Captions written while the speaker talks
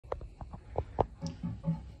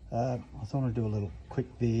I thought I'd do a little quick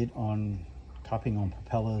vid on cupping on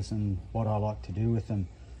propellers and what I like to do with them.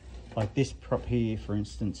 Like this prop here, for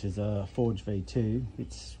instance, is a Forge V2.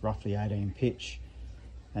 It's roughly 18 pitch.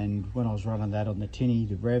 And when I was running that on the tinny,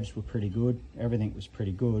 the revs were pretty good. Everything was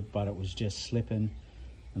pretty good, but it was just slipping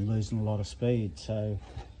and losing a lot of speed. So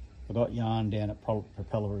I got yarn down at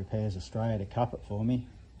Propeller Repairs Australia to cup it for me.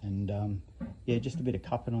 And yeah, just a bit of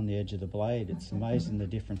cupping on the edge of the blade. It's amazing the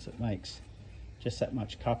difference it makes. Just that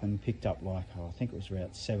much cupping picked up like, I think it was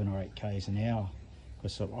about 7 or 8 k's an hour.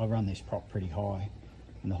 Because I run this prop pretty high.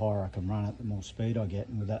 And the higher I can run it, the more speed I get.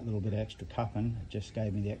 And with that little bit of extra cupping, it just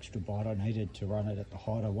gave me the extra bite I needed to run it at the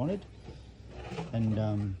height I wanted.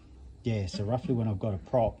 And yeah, so roughly when I've got a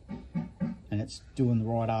prop and it's doing the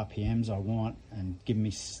right RPMs I want and giving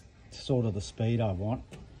me sort of the speed I want,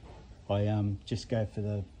 I just go for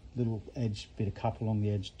the little edge bit of cup along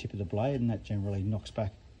the edge tip of the blade, and that generally knocks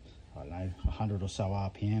back, I don't know, 100 or so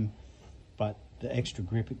RPM. But the extra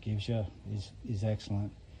grip it gives you is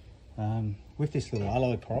excellent. With this little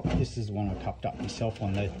alloy prop, this is the one I cupped up myself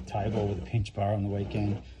on the table with a pinch bar on the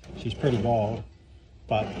weekend. She's pretty wild,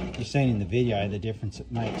 but you've seen in the video the difference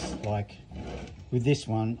it makes. Like with this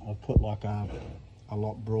one, I've put like a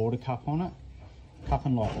lot broader cup on it.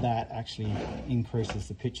 Cupping like that actually increases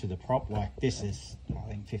the pitch of the prop. Like this is, I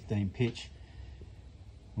think, 15 pitch.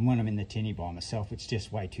 And when I'm in the tinny by myself, it's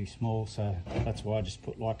just way too small. So that's why I just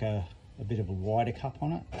put like a bit of a wider cup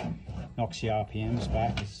on it. Knocks your RPMs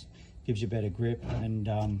back, gives you better grip, and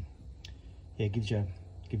yeah, gives you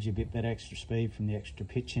a bit better extra speed from the extra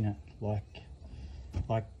pitch in it. Like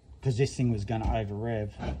because this thing was going to over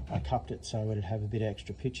rev, I cupped it so it'd have a bit of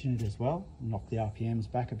extra pitch in it as well, knock the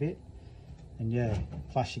RPMs back a bit. And yeah,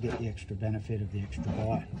 plus you get the extra benefit of the extra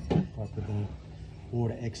bite, like with the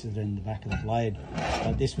water exiting the back of the blade.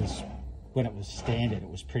 But this was, when it was standard, it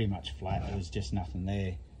was pretty much flat. There was just nothing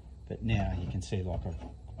there. But now you can see like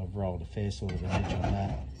I've rolled a fair sort of an edge on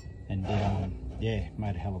that. And yeah,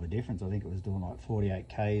 made a hell of a difference. I think it was doing like 48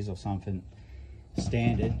 k's or something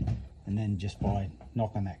standard. And then just by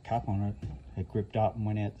knocking that cup on it, it gripped up and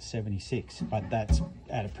went out to 76. But that's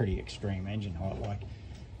at a pretty extreme engine height. Like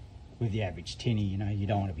with the average tinny, you know, you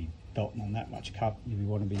don't want to be belting on that much cup. You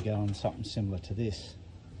want to be going something similar to this,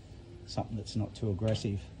 something that's not too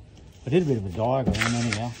aggressive. I did a bit of a diagram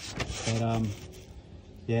anyhow, but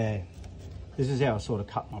yeah, this is how I sort of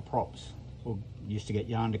cut my props. Or used to get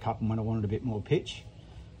yarn to cup them when I wanted a bit more pitch.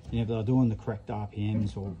 And if they were doing the correct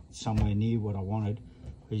RPMs or somewhere near what I wanted,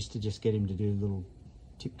 I used to just get him to do a little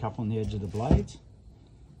tip cup on the edge of the blades.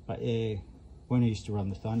 But yeah, when I used to run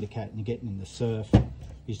the Thundercat and you're getting in the surf, I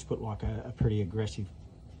used to put like a pretty aggressive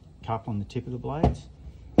cup on the tip of the blades,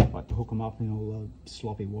 like to hook them up in all the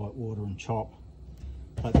sloppy white water and chop.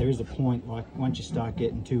 But there is a point, like once you start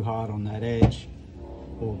getting too hard on that edge,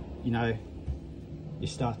 or you know, you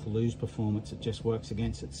start to lose performance, it just works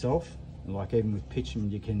against itself. And like even with pitching,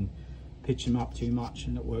 you can pitch them up too much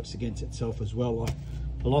and it works against itself as well. Like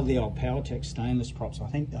a lot of the old PowerTech stainless props, I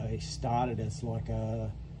think they started as like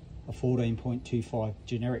a 14.25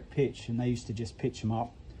 generic pitch, and they used to just pitch them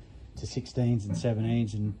up to 16s and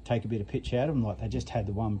 17s and take a bit of pitch out of them. Like they just had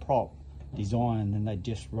the one prop design and then they'd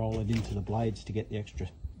just roll it into the blades to get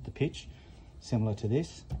the pitch, similar to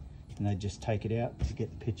this, and they'd just take it out to get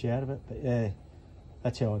the pitch out of it. But yeah,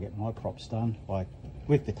 that's how I get my props done. Like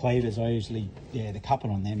with the cleavers, I usually, yeah, the cupping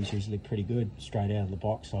on them is usually pretty good straight out of the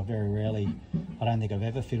box. I very rarely, I don't think I've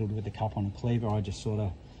ever fiddled with the cup on a cleaver. I just sort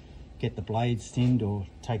of get the blades thinned or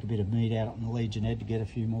take a bit of meat out on the Legion head to get a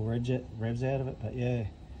few more revs out of it. But yeah,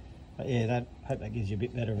 hope that gives you a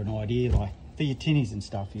bit better of an idea. Like for your tinnies and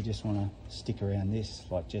stuff, you just want to stick around this,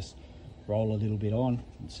 like just roll a little bit on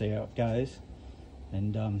and see how it goes.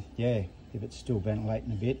 And yeah, if it's still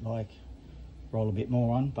ventilating a bit, like roll a bit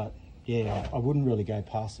more on. But yeah, I wouldn't really go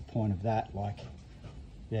past the point of that. Like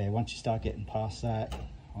yeah, once you start getting past that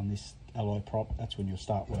on this alloy prop, that's when you'll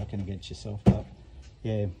start working against yourself. But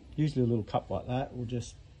yeah, usually a little cup like that will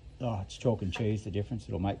just, oh, it's chalk and cheese the difference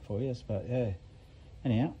it'll make for you. But yeah,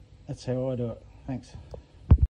 anyhow, that's how I do it. Thanks.